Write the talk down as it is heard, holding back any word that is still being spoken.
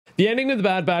The ending of the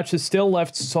Bad Batch has still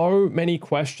left so many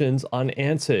questions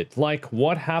unanswered, like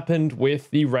what happened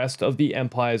with the rest of the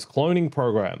Empire's cloning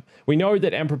program. We know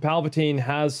that Emperor Palpatine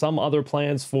has some other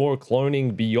plans for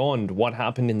cloning beyond what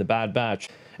happened in the Bad Batch,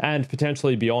 and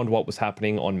potentially beyond what was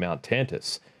happening on Mount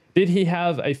Tantus. Did he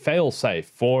have a failsafe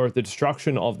for the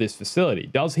destruction of this facility?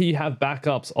 Does he have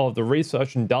backups of the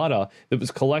research and data that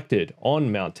was collected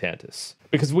on Mount Tantus?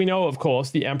 Because we know, of course,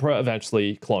 the Emperor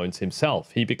eventually clones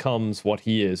himself. He becomes what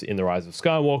he is in The Rise of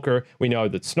Skywalker. We know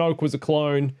that Snoke was a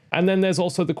clone. And then there's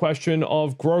also the question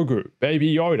of Grogu,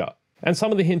 Baby Yoda, and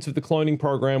some of the hints of the cloning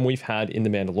program we've had in The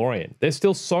Mandalorian. There's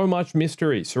still so much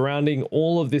mystery surrounding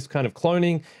all of this kind of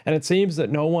cloning, and it seems that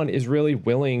no one is really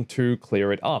willing to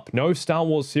clear it up. No Star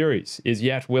Wars series is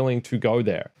yet willing to go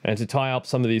there and to tie up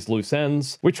some of these loose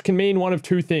ends, which can mean one of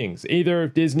two things. Either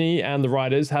Disney and the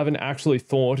writers haven't actually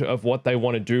thought of what they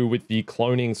want to do with the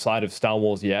cloning side of Star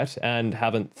Wars yet and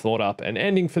haven't thought up an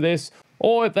ending for this,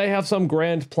 or they have some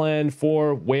grand plan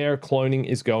for where cloning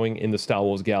is going in the Star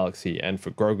Wars galaxy, and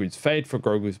for Grogu's fate, for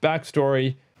Grogu's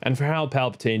backstory, and for how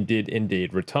Palpatine did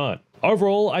indeed return.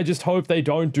 Overall, I just hope they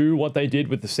don't do what they did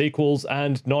with the sequels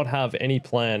and not have any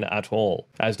plan at all.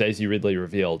 As Daisy Ridley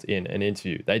revealed in an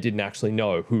interview, they didn't actually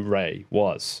know who Rey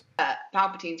was.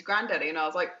 Palpatine's granddaddy, and I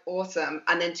was like, awesome.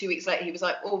 And then 2 weeks later, he was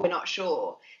like, oh, we're not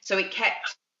sure. So it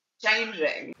kept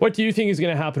changing. What do you think is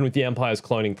going to happen with the Empire's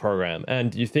cloning program?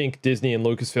 And do you think Disney and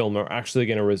Lucasfilm are actually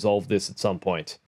going to resolve this at some point?